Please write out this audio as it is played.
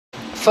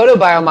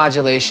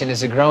Photobiomodulation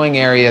is a growing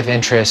area of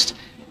interest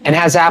and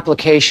has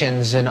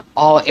applications in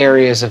all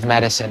areas of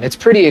medicine. It's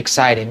pretty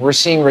exciting. We're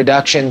seeing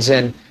reductions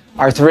in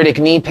arthritic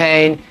knee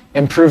pain,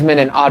 improvement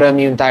in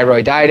autoimmune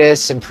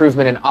thyroiditis,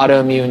 improvement in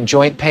autoimmune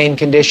joint pain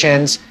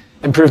conditions,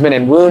 improvement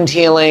in wound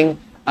healing,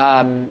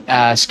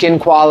 skin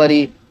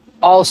quality,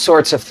 all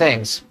sorts of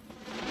things.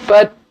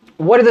 But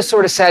what are the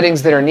sort of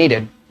settings that are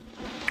needed?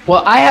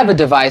 Well, I have a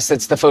device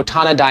that's the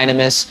Fotona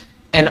Dynamis,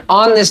 and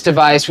on this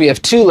device we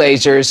have two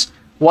lasers.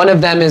 One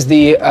of them is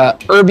the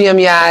erbium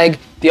YAG,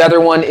 the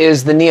other one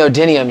is the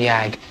neodymium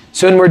YAG.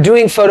 So when we're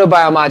doing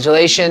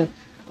photobiomodulation,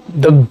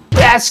 the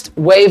best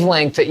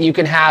wavelength that you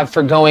can have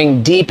for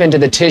going deep into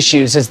the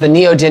tissues is the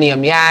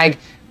neodymium YAG.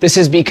 This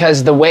is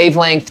because the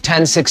wavelength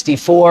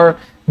 1064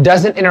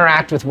 doesn't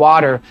interact with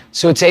water,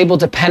 so it's able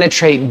to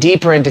penetrate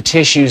deeper into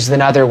tissues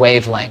than other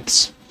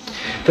wavelengths.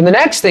 Then the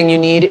next thing you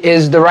need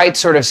is the right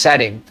sort of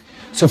setting.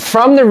 So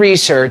from the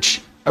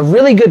research, a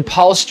really good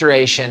pulse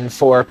duration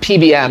for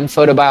PBM,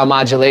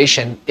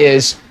 photobiomodulation,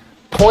 is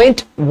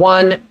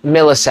 0.1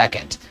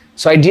 millisecond.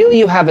 So ideally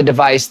you have a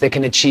device that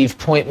can achieve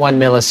 0.1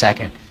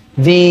 millisecond.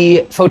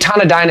 The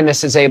Fotona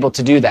Dynamis is able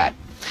to do that.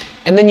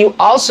 And then you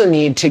also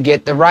need to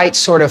get the right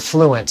sort of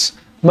fluence.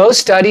 Most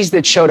studies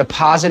that showed a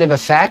positive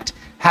effect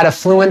had a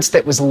fluence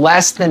that was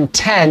less than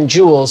 10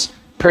 joules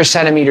per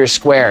centimeter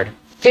squared.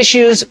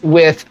 Tissues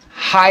with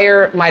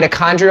higher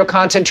mitochondrial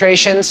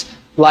concentrations,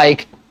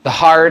 like the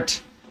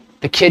heart,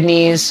 the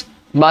kidneys,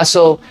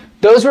 muscle,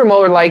 those were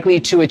more likely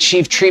to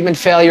achieve treatment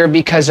failure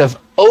because of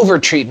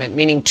overtreatment,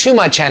 meaning too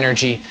much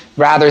energy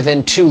rather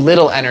than too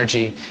little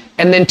energy.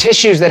 And then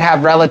tissues that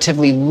have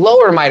relatively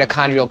lower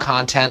mitochondrial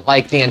content,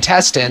 like the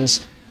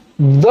intestines,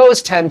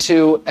 those tend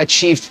to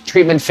achieve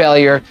treatment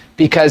failure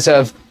because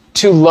of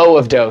too low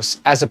of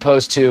dose as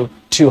opposed to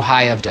too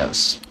high of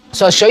dose.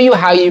 So I'll show you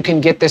how you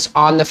can get this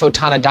on the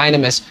Fotona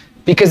Dynamis,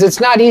 because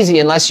it's not easy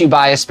unless you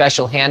buy a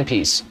special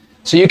handpiece.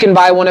 So you can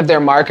buy one of their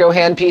Marco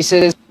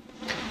handpieces.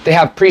 They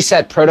have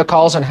preset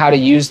protocols on how to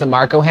use the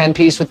Marco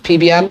handpiece with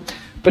PBM.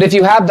 But if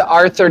you have the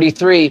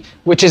R33,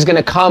 which is going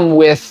to come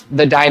with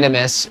the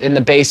Dynamis in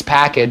the base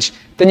package,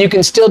 then you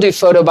can still do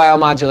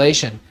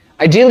photobiomodulation.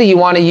 Ideally, you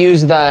want to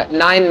use the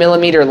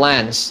 9mm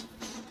lens.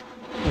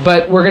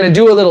 But we're going to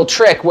do a little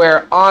trick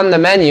where on the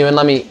menu, and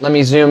let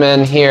me zoom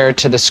in here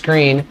to the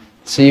screen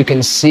so you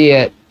can see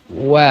it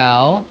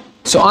well.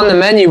 So on the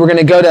menu, we're going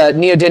to go to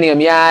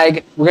neodymium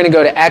YAG, we're going to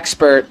go to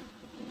expert.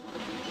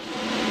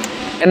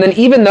 And then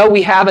even though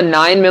we have a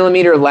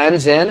 9mm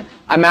lens in,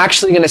 I'm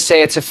actually going to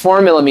say it's a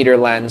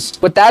 4mm lens.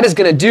 What that is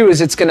going to do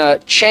is it's going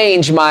to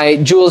change my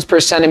joules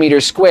per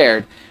centimeter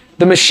squared.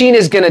 The machine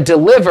is going to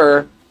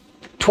deliver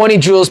 20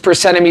 joules per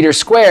centimeter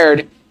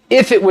squared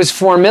if it was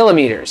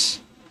 4mm.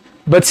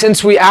 But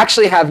since we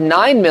actually have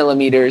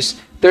 9mm,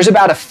 there's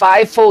about a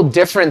 5-fold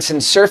difference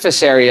in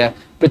surface area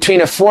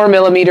between a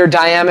 4mm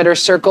diameter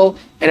circle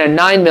and a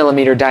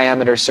 9mm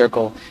diameter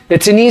circle.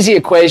 It's an easy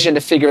equation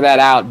to figure that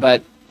out,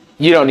 but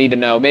you don't need to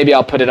know. Maybe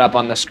I'll put it up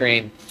on the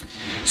screen.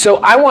 So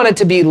I want it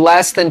to be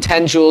less than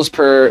 10 joules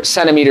per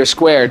centimeter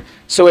squared.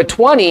 So at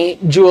 20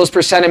 joules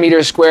per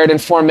centimeter squared and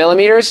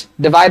 4mm,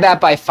 divide that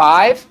by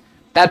 5.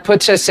 That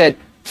puts us at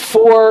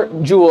 4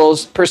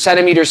 joules per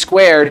centimeter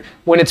squared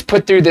when it's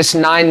put through this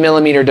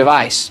 9mm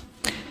device.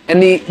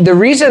 And the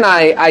reason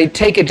I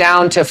take it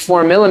down to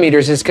 4mm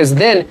is because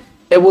then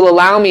it will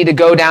allow me to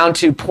go down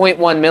to 0.1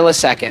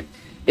 millisecond.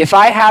 If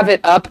I have it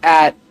up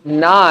at a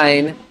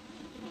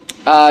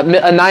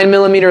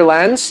 9mm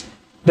lens,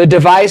 the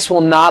device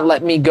will not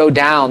let me go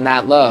down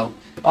that low.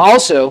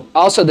 Also,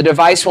 the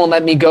device won't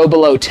let me go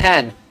below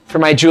 10 for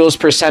my joules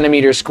per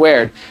centimeter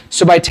squared.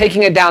 So by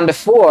taking it down to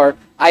 4,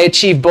 I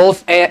achieve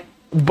both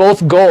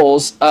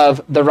goals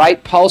of the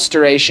right pulse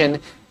duration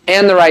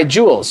and the right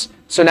joules.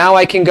 So now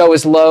I can go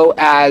as low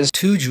as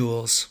 2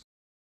 joules.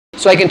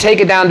 So I can take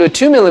it down to a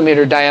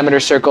 2mm diameter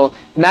circle,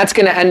 and that's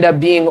going to end up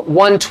being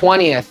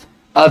 1/20th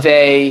of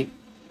a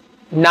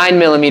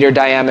 9mm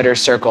diameter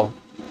circle.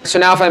 So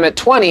now if I'm at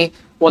 20,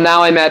 well,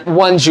 now I'm at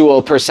 1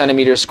 joule per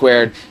centimeter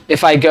squared.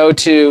 If I go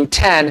to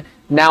 10,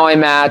 now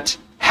I'm at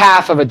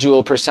half of a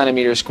joule per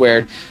centimeter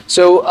squared.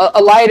 So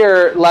a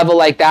lighter level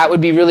like that would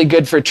be really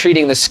good for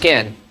treating the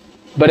skin.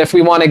 But if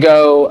we want to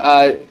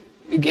go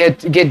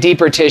get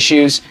deeper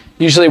tissues,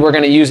 usually we're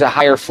going to use a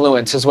higher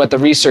fluence, is what the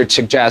research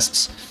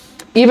suggests.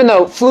 Even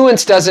though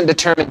fluence doesn't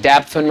determine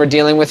depth when we're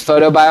dealing with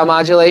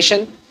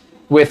photobiomodulation,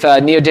 with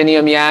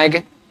neodymium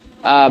YAG,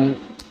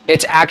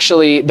 it's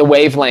actually the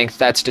wavelength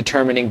that's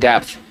determining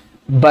depth.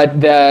 But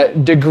the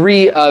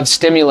degree of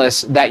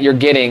stimulus that you're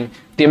getting,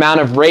 the amount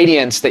of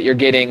radiance that you're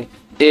getting,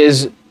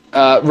 is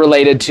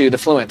related to the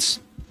fluence.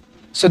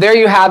 So there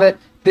you have it.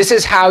 This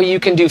is how you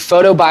can do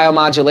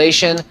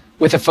photobiomodulation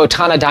with a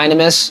Fotona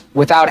Dynamis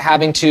without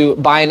having to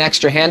buy an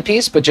extra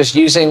handpiece, but just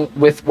using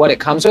with what it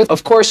comes with.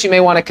 Of course, you may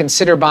want to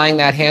consider buying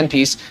that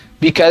handpiece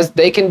because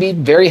they can be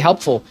very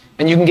helpful,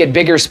 and you can get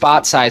bigger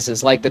spot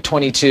sizes like the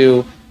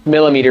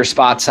 22mm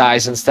spot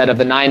size instead of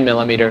the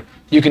 9mm.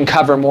 You can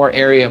cover more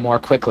area more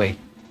quickly.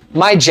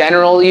 My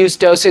general use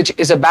dosage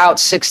is about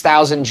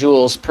 6,000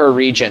 joules per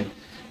region.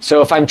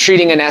 So if I'm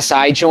treating an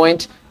SI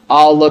joint,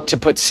 I'll look to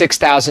put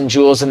 6,000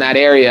 joules in that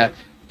area,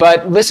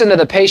 but listen to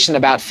the patient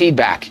about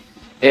feedback.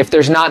 If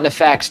there's not an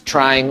effect,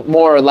 trying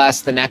more or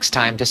less the next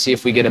time to see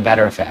if we get a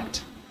better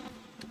effect.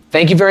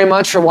 Thank you very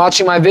much for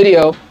watching my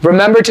video.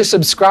 Remember to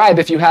subscribe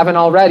if you haven't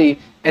already,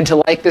 and to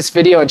like this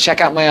video and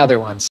check out my other ones.